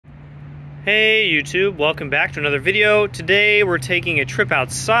Hey YouTube, welcome back to another video. Today we're taking a trip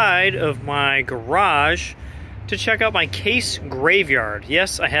outside of my garage to check out my case graveyard.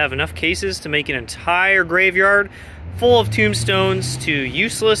 Yes, I have enough cases to make an entire graveyard full of tombstones to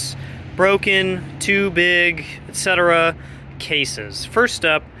useless, broken, too big, etc. cases. First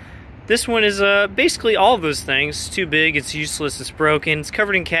up, this one is basically all of those things. Too big, it's useless, it's broken, it's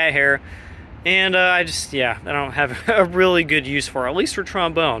covered in cat hair. And I don't have a really good use for it, at least for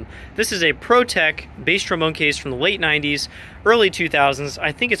trombone. This is a ProTech bass trombone case from the late 90s, early 2000s.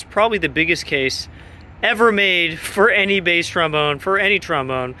 I think it's probably the biggest case ever made for any bass trombone, for any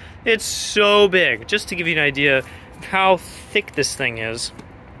trombone. It's so big. Just to give you an idea of how thick this thing is,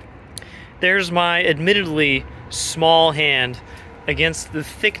 there's my admittedly small hand against the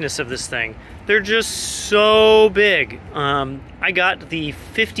thickness of this thing. They're just so big. I got the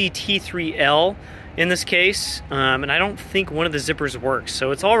 50 T3L in this case, and I don't think one of the zippers works,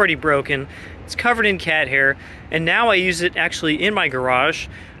 so it's already broken. It's covered in cat hair, and now I use it actually in my garage.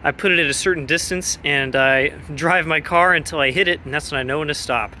 I put it at a certain distance, and I drive my car until I hit it, and that's when I know when to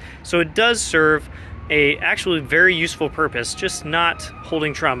stop. So it does serve a actually very useful purpose, just not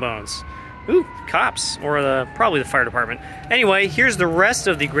holding trombones. Ooh, cops, or probably the fire department. Anyway, here's the rest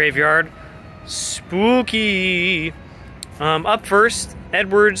of the graveyard. Spooky. Up first,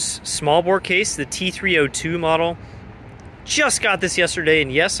 Edwards small bore case, the T302 model. Just got this yesterday,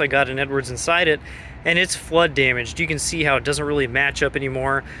 and yes, I got an Edwards inside it, and it's flood damaged. You can see how it doesn't really match up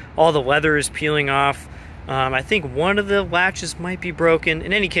anymore. All the leather is peeling off. I think one of the latches might be broken.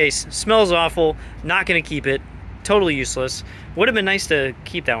 In any case, smells awful. Not going to keep it. Totally useless. Would have been nice to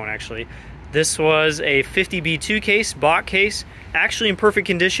keep that one, actually. This was a 50B2 case, Bach case, actually in perfect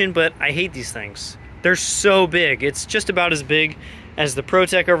condition, but I hate these things. They're so big. It's just about as big as the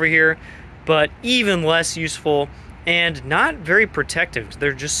ProTech over here, but even less useful and not very protective.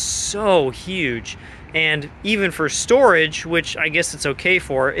 They're just so huge. And even for storage, which I guess it's okay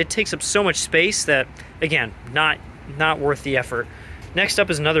for, it takes up so much space that, again, not worth the effort. Next up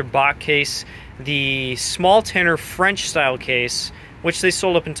is another Bach case, the small tenor French style case, which they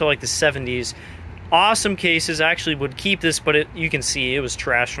sold up until like the 70s. Awesome cases. I actually would keep this, but you can see it was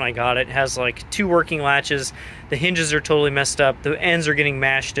trash when I got it. It has like 2 working latches. The hinges are totally messed up. The ends are getting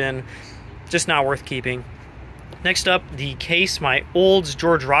mashed in. Just not worth keeping. Next up, the case my Olds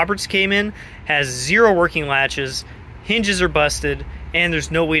George Roberts came in has 0 working latches. Hinges are busted, and there's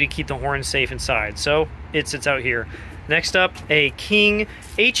no way to keep the horn safe inside. So it sits out here. Next up, a King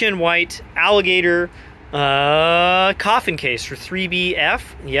HN White Alligator coffin case for 3BF.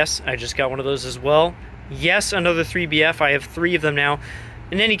 Yes, I just got one of those as well. Yes, another 3BF. I have 3 of them now.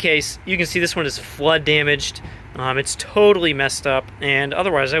 In any case, you can see this one is flood damaged. It's totally messed up, and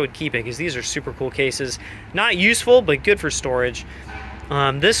otherwise I would keep it because these are super cool cases. Not useful, but good for storage.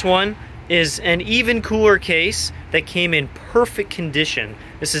 This one is an even cooler case that came in perfect condition.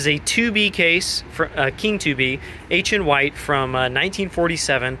 This is a 2B case, for King 2B, HN White from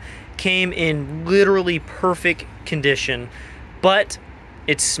 1947. Came in literally perfect condition, but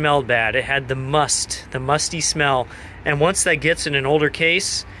it smelled bad. It had the musty smell, and once that gets in an older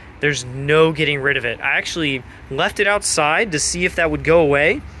case, there's no getting rid of it. I actually left it outside to see if that would go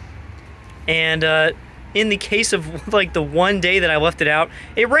away, and in the case of like the one day that I left it out,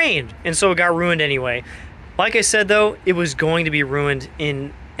 it rained, and so it got ruined anyway. Like I said though, it was going to be ruined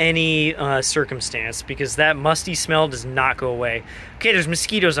in any circumstance because that musty smell does not go away. Okay, there's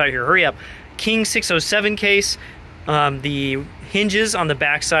mosquitoes out here. Hurry up. King 607 case. The hinges on the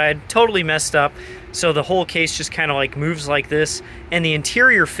backside totally messed up, so the whole case just kind of like moves like this, and the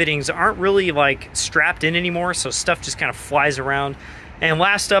interior fittings aren't really like strapped in anymore, so stuff just kind of flies around. And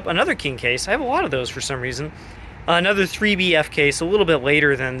last up, another King case. I have a lot of those for some reason. Another 3BF case, a little bit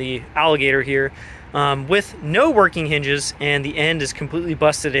later than the Alligator here. With no working hinges, and the end is completely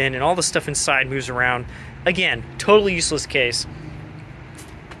busted in, and all the stuff inside moves around. Again, totally useless case.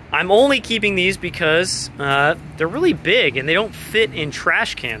 I'm only keeping these because they're really big, and they don't fit in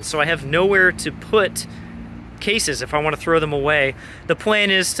trash cans, so I have nowhere to put cases if I want to throw them away. The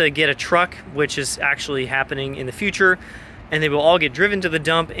plan is to get a truck, which is actually happening in the future, and they will all get driven to the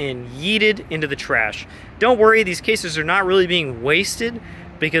dump and yeeted into the trash. Don't worry, these cases are not really being wasted,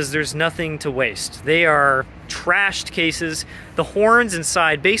 because there's nothing to waste. They are trashed cases. The horns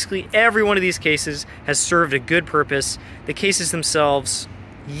inside, basically every one of these cases has served a good purpose. The cases themselves,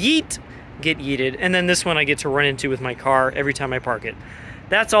 yeet, get yeeted. And then this one I get to run into with my car every time I park it.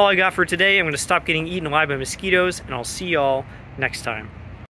 That's all I got for today. I'm gonna stop getting eaten alive by mosquitoes, and I'll see y'all next time.